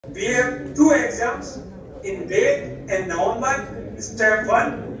We have two exams in May and November. Step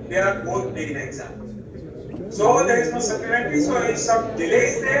 1, they are both main exams. So there is no supplementary, so if some delay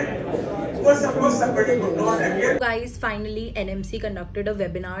is there, or suppose somebody could not appear. Guys, finally NMC conducted a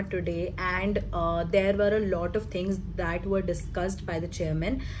webinar today, and there were a lot of things that were discussed by the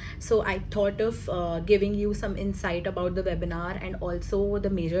chairman. So I thought of giving you some insight about the webinar and also the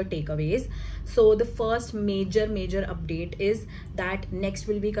major takeaways. So the first major update is that next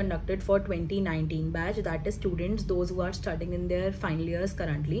will be conducted for 2019 batch, that is students, those who are studying in their final years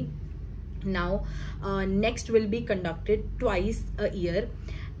currently. Now next will be conducted twice a year,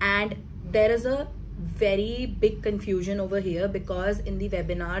 and there is a very big confusion over here because in the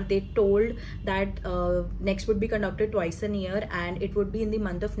webinar they told that next would be conducted twice a year and it would be in the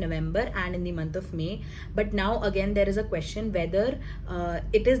month of November and in the month of May. But now again there is a question whether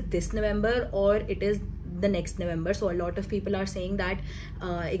it is this November or it is the next November. So a lot of people are saying that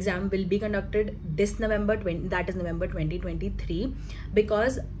exam will be conducted this November, that is November 2023,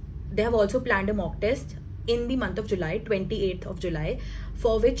 because they have also planned a mock test in the month of July, 28th of July,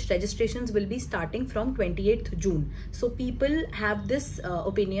 for which registrations will be starting from 28th June. So people have this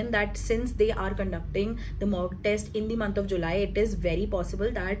opinion that since they are conducting the mock test in the month of July, it is very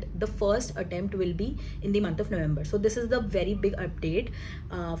possible that the first attempt will be in the month of November. So this is the very big update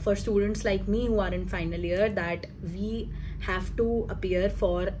for students like me who are in final year, that we have to appear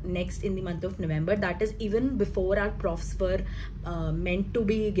for next in the month of November. That is even before our profs were meant to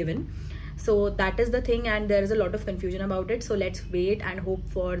be given. So that is the thing, and there is a lot of confusion about it. So let's wait and hope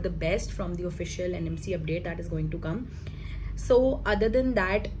for the best from the official NMC update that is going to come. So other than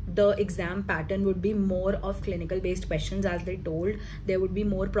that, the exam pattern would be more of clinical based questions. As they told, there would be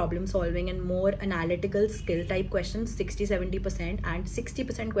more problem solving and more analytical skill type questions, 60-70%, and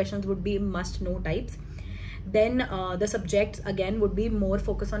 60% questions would be must know types. Then the subjects again would be more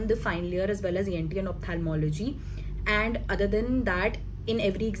focused on the final year as well as ENT and ophthalmology. And other than that, in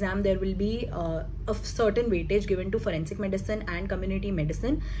every exam there will be a certain weightage given to forensic medicine and community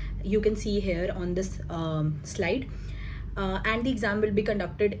medicine. You can see here on this slide. And the exam will be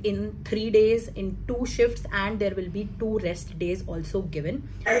conducted in 3 days in 2 shifts, and there will be 2 rest days also given.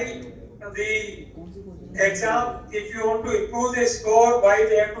 The exam, if you want to improve the score, why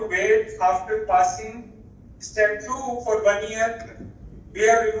they have to wait after passing step 2 for 1 year? We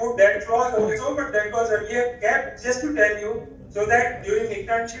have removed that clause also, but that was earlier kept just to tell you, so that during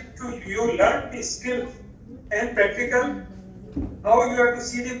internship you learn the skill and practical, how you have to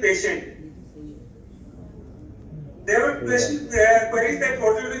see the patient. There were queries that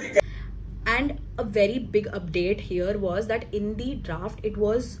what will be the. And a very big update here was that in the draft it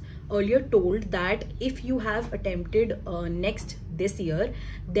was earlier told that if you have attempted next this year,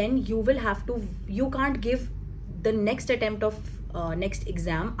 then you will have to, you can't give the next attempt of next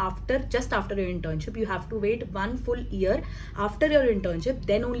exam just after your internship. You have to wait 1 full year after your internship,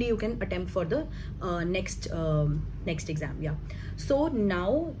 then only you can attempt for the next exam. Yeah, so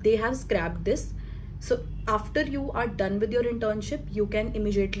now they have scrapped this. So after you are done with your internship, you can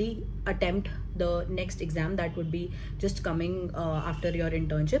immediately attempt the next exam that would be just coming after your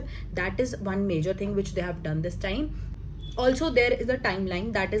internship. That is one major thing which they have done this time. Also, there is a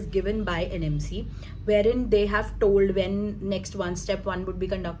timeline that is given by NMC, wherein they have told when next step 1 would be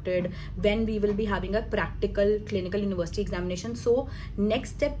conducted, when we will be having a practical clinical university examination. So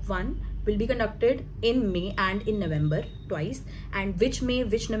next step 1 will be conducted in May and in November twice, and which May,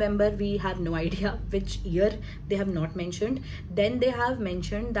 which November, we have no idea. Which year they have not mentioned. Then they have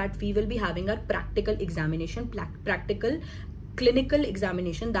mentioned that we will be having a practical examination, practical clinical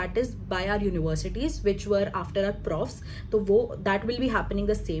examination, that is by our universities, which were after our profs. So that will be happening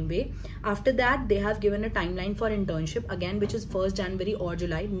the same way. After that, they have given a timeline for internship again, which is 1st January or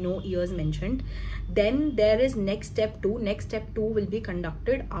July, no years mentioned. Then there is next step 2. Next step 2 will be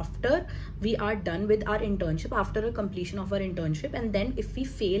conducted after we are done with our internship, after a completion of our internship. And then if we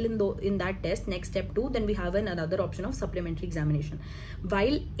fail in that test, next step 2, then we have another option of supplementary examination.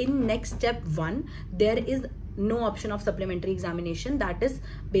 While in next step 1, there is no option of supplementary examination. That is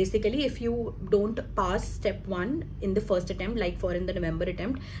basically if you don't pass step 1 in the first attempt, like for in the November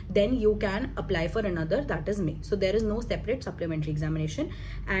attempt, then you can apply for another, that is May. So there is no separate supplementary examination,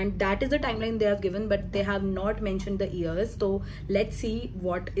 and that is the timeline they have given, but they have not mentioned the years. So let's see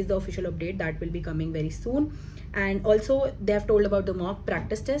what is the official update that will be coming very soon. And also they have told about the mock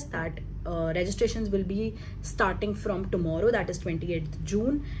practice test, that registrations will be starting from tomorrow, that is 28th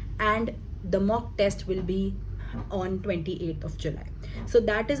June, and the mock test will be on 28th of July. So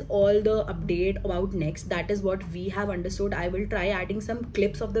that is all the update about next. That is what we have understood. I will try adding some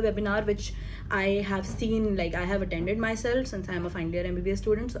clips of the webinar which I have seen, like I have attended myself since I am a final year MBBS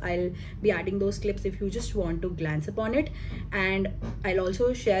student. So I'll be adding those clips if you just want to glance upon it, and I'll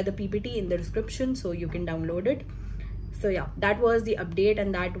also share the PPT in the description so you can download it. So yeah, that was the update,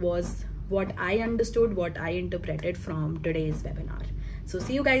 and that was what I understood, what I interpreted from today's webinar. So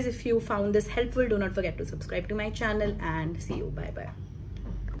see you guys. If you found this helpful, do not forget to subscribe to my channel, and see you. Bye bye.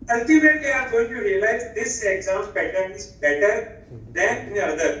 Ultimately, I am going to realize this exam pattern is better than the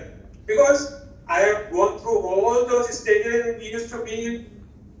other, because I have gone through all those stages and we used to be,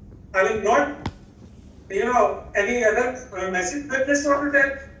 I mean, not, any other message, but just want to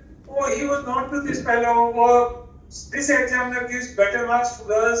tell, oh, he was not to this fellow, or this examiner gives better marks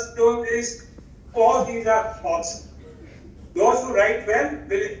to us, so this, all these are false. Those who write well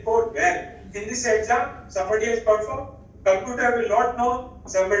will report well. In this exam, somebody has performed, computer will not know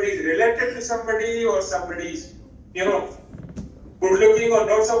somebody is related to somebody, or somebody is, good looking or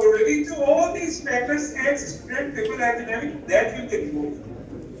not so good looking. So all these factors as student people have been having, that will be removed.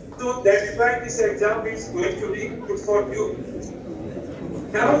 So that is why this exam is going to be good for you.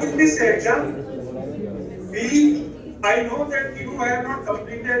 Now in this exam, I know that you have not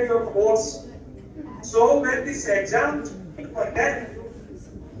completed your course. So when this exam is done,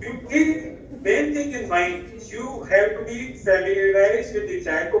 you keep main thing in mind. You have to be familiarized with the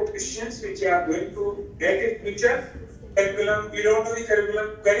type of questions which you are going to get in future. Curriculum, we don't know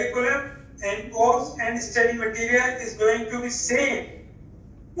the curriculum and course and study material is going to be same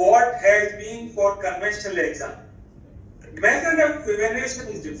what has been for conventional exam. Method of evaluation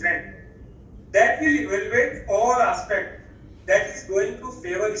is different. That will evaluate all aspects that is going to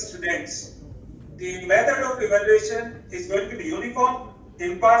favor students. The method of evaluation is going to be uniform,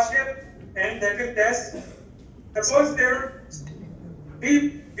 impartial, and that will test. Suppose there will be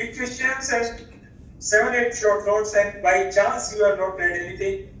big questions and 7-8 short notes, and by chance you have not read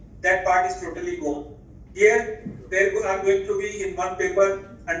anything, that part is totally gone. Here, there are going to be in one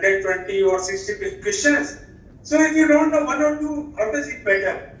paper 120 or 60 questions. So if you don't know one or two, how does it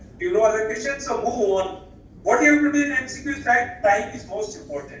matter? You know other questions, so move on. What you have to do in MCQ time is most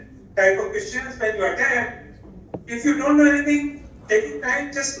important. Type of questions when you attempt. If you don't know anything, taking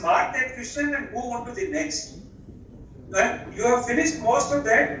time, just mark that question and move on to the next. When you have finished most of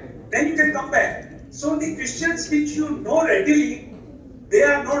that, then you can come back. So the questions which you know readily, they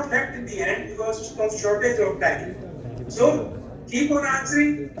are not left in the end because of shortage of time. So keep on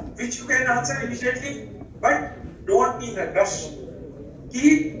answering, which you can answer immediately, but don't be in a rush.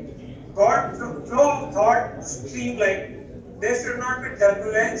 Keep flow of thought streamlined. There should not be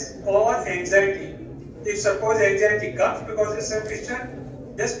turbulence or anxiety. If suppose anxiety comes because of some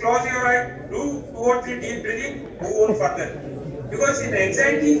question, just close your eye, do 2 or 3 deep breathing, move on further. Because in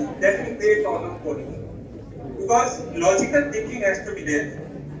anxiety, that will create problem for you. Because logical thinking has to be there.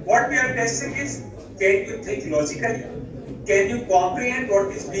 What we are testing is, can you think logically? Can you comprehend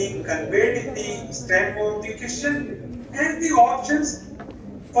what is being conveyed in the stem of the question? And the options,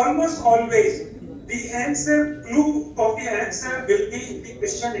 almost always, the answer, clue of the answer will be in the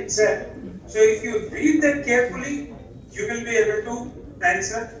question itself. So if you read that carefully, you will be able to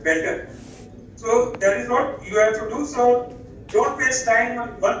answer better. So that is what you have to do. So don't waste time on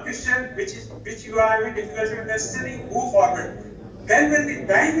one question which you are having difficulty understanding, move forward. Then when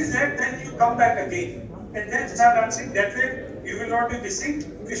the time is left, then you come back again and then start answering. That way you will not be missing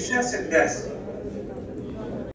questions in this.